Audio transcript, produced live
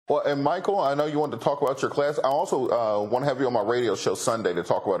Well, and Michael, I know you wanted to talk about your class. I also want to have you on my radio show Sunday to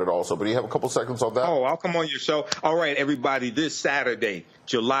talk about it also. But do you have a couple seconds on that? Oh, I'll come on your show. All right, everybody, this Saturday,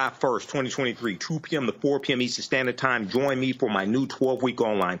 July 1st, 2023, 2 p.m. to 4 p.m. Eastern Standard Time. Join me for my new 12-week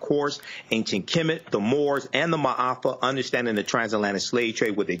online course, Ancient Kemet, the Moors, and the Ma'afa, Understanding the Transatlantic Slave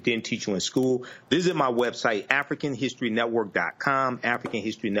Trade, what they didn't teach you in school. Visit my website, AfricanHistoryNetwork.com,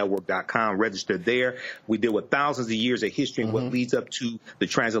 AfricanHistoryNetwork.com. Register there. We deal with thousands of years of history and what leads up to the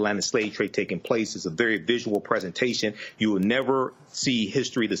transatlantic slave trade taking place. It's a very visual presentation. You will never see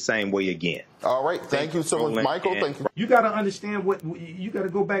history the same way again. All right. Thank you so much, Michael. Thank you. You got to understand what you got to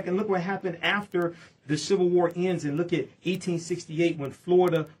go back and look what happened after the Civil War ends, and look at 1868 when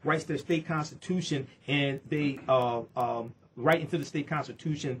Florida writes their state constitution, and they write into the state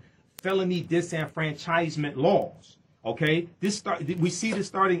constitution felony disenfranchisement laws. Okay, we see this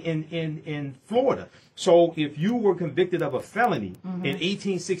starting in Florida. So if you were convicted of a felony in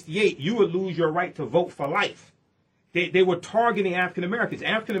 1868, you would lose your right to vote for life. They were targeting African Americans.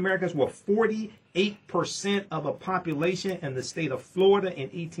 African Americans were 48% of the population in the state of Florida in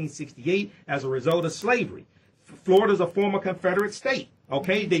 1868 as a result of slavery. Florida's a former Confederate state.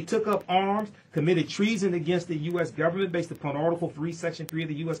 Okay, they took up arms, committed treason against the U.S. government based upon Article 3, Section 3 of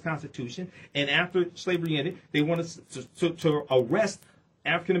the U.S. Constitution. And after slavery ended, they wanted to arrest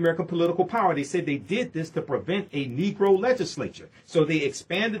African-American political power. They said they did this to prevent a Negro legislature. So they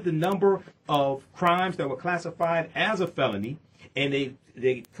expanded the number of crimes that were classified as a felony, and they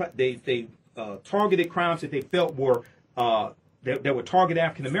targeted crimes that they felt were that would target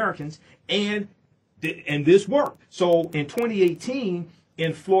African-Americans, and this worked. So in 2018,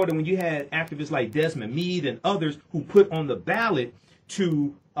 in Florida, when you had activists like Desmond Meade and others who put on the ballot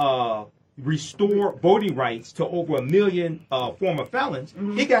to restore voting rights to over 1 million former felons,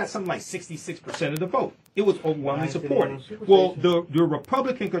 it got something like 66% of the vote. It was overwhelmingly supported. Well, the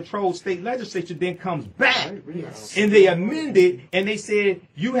Republican-controlled state legislature then comes back, and they amended, and they said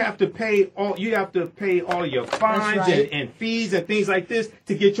you have to pay all of your fines and fees and things like this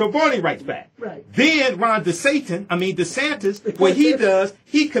to get your voting rights back. Then Ron DeSantis, what he does,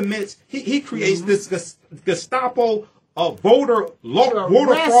 he creates this Gestapo voter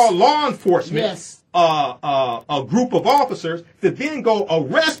fraud law enforcement a group of officers to then go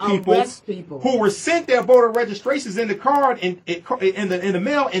arrest people who were sent their voter registrations in the card in the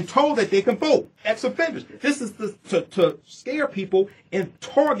mail and told that they can vote, ex-offenders. This is to scare people and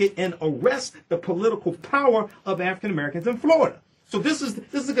target and arrest the political power of African Americans in Florida. So this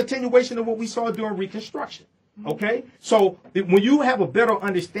is a continuation of what we saw during Reconstruction. Okay, so when you have a better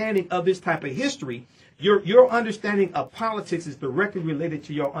understanding of this type of history, your understanding of politics is directly related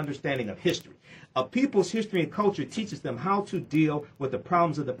to your understanding of history. A people's history and culture teaches them how to deal with the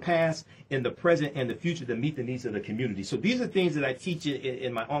problems of the past, in the present, and the future to meet the needs of the community. So these are things that I teach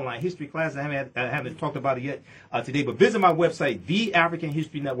in my online history class. I haven't talked about it yet today, but visit my website,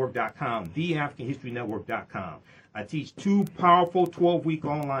 theafricanhistorynetwork.com, theafricanhistorynetwork.com. I teach 2 powerful 12-week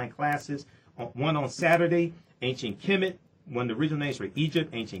online classes, one on Saturday, Ancient Kemet, one of the original names for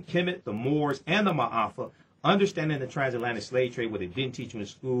Egypt, Ancient Kemet, the Moors, and the Ma'afa, Understanding the Transatlantic Slave Trade, what they didn't teach you in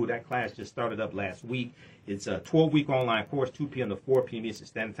school. That class just started up last week. It's a 12-week online course, 2 p.m. to 4 p.m. Eastern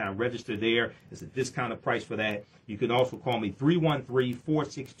Standard Time. Register there. It's a discounted price for that. You can also call me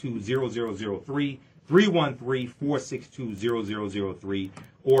 313-462-0003, 313-462-0003,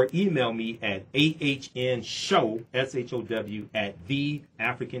 or email me at ahnshow, S-H-O-W, at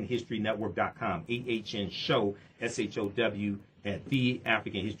theafricanhistorynetwork.com, ahnshow, S-H-O-W, at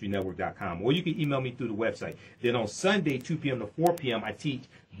theafricanhistorynetwork.com, or you can email me through the website. Then on Sunday, 2 p.m. to 4 p.m., I teach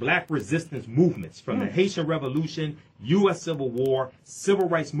Black resistance movements from the Haitian Revolution, U.S. Civil War, Civil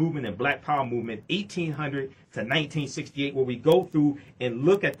Rights Movement, and Black Power Movement, 1800 to 1968, where we go through and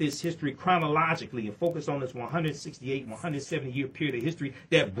look at this history chronologically and focus on this 168, 170-year period of history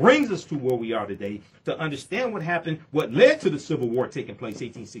that brings us to where we are today, to understand what happened, what led to the Civil War taking place,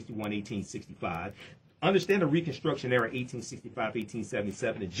 1861, 1865, understand the Reconstruction era, 1865,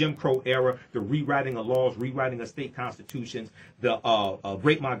 1877, the Jim Crow era, the rewriting of laws, rewriting of state constitutions, the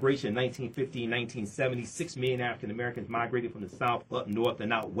Great Migration, 1950, 1970, 6 million African Americans migrated from the South up north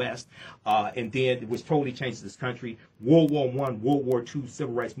and out west, and then which totally changed this country. World War I, World War II,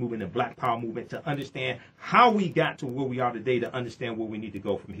 Civil Rights Movement, and Black Power Movement, to understand how we got to where we are today, to understand where we need to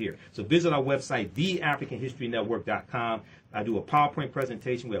go from here. So visit our website, theafricanhistorynetwork.com. I do a PowerPoint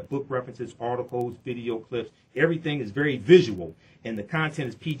presentation. We have book references, articles, video clips. Everything is very visual, and the content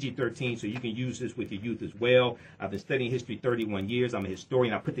is PG-13, so you can use this with your youth as well. I've been studying history 31 years. I'm a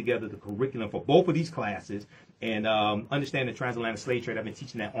historian. I put together the curriculum for both of these classes, and understand the transatlantic slave trade. I've been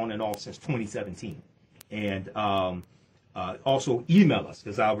teaching that on and off since 2017. And Also, email us,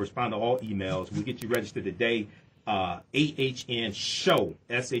 because I'll respond to all emails. We'll get you registered today. AHN Show,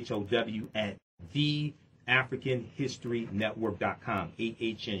 SHOW, at theafricanhistorynetwork.com.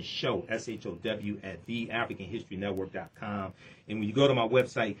 AHN Show, SHOW, at theafricanhistorynetwork.com. And when you go to my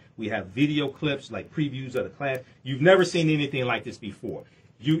website, we have video clips, like previews of the class. You've never seen anything like this before.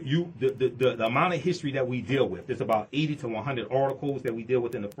 The amount of history that we deal with, there's about 80 to 100 articles that we deal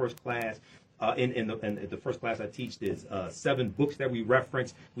with in the first class. In the first class I teach, there's 7 books that we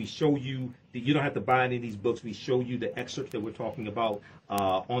reference. We show you that you don't have to buy any of these books. We show you the excerpts that we're talking about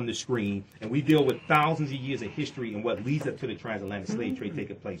on the screen. And we deal with thousands of years of history and what leads up to the transatlantic slave trade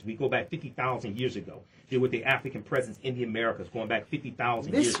taking place. We go back 50,000 years ago. Deal with the African presence in the Americas going back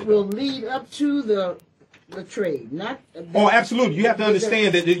 50,000 years ago. This will lead up to the trade, not. Oh, absolutely. You have to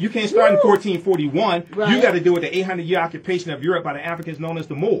understand that you can't start in 1441. Right. You got to deal with the 800-year occupation of Europe by the Africans known as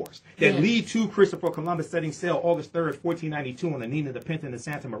the Moors that lead to Christopher Columbus setting sail August 3rd, 1492 on the Nina, the Pinta, and the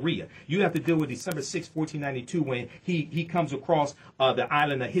Santa Maria. You have to deal with December 6, 1492 when he comes across the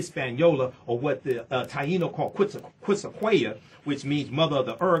island of Hispaniola, or what the Taino call Quetzalcoatl, which means mother of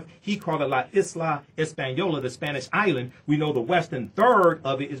the earth. He called it La Isla Española, the Spanish island. We know the western third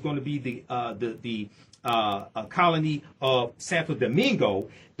of it is going to be the colony of Santo Domingo.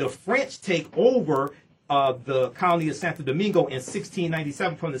 The French take over the colony of Santo Domingo in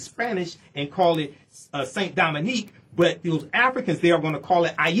 1697 from the Spanish and call it Saint Dominique. But those Africans, they are going to call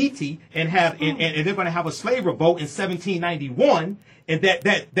it Haiti and have and they're going to have a slave revolt in 1791, and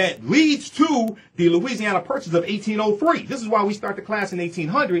that leads to the Louisiana Purchase of 1803. This is why we start the class in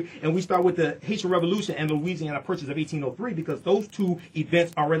 1800, and we start with the Haitian Revolution and the Louisiana Purchase of 1803, because those two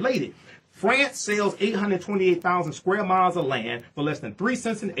events are related. France sells 828,000 square miles of land for less than 3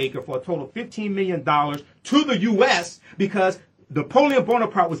 cents an acre for a total of $15 million to the U.S. because Napoleon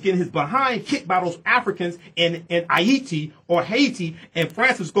Bonaparte was getting his behind kicked by those Africans in Haiti, and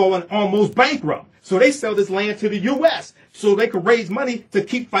France was going almost bankrupt. So they sell this land to the U.S. so they could raise money to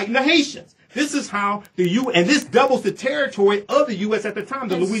keep fighting the Haitians. This is how and this doubles the territory of the U.S. at the time,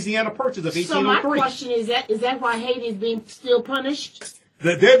 the Louisiana Purchase of 1803. So my question is that why Haiti is being still punished?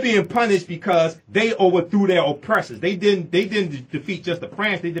 They're being punished because they overthrew their oppressors. They didn't defeat just the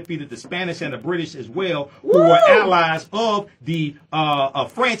French. They defeated the Spanish and the British as well, who were allies of the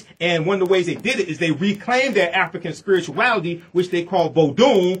French. And one of the ways they did it is they reclaimed their African spirituality, which they call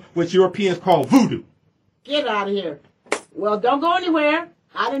Vodun, which Europeans call voodoo. Get out of here. Well, don't go anywhere.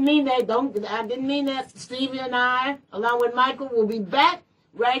 I didn't mean that. I didn't mean that. Stevie and I, along with Michael, will be back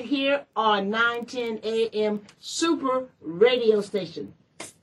right here on 910 AM Super Radio Station.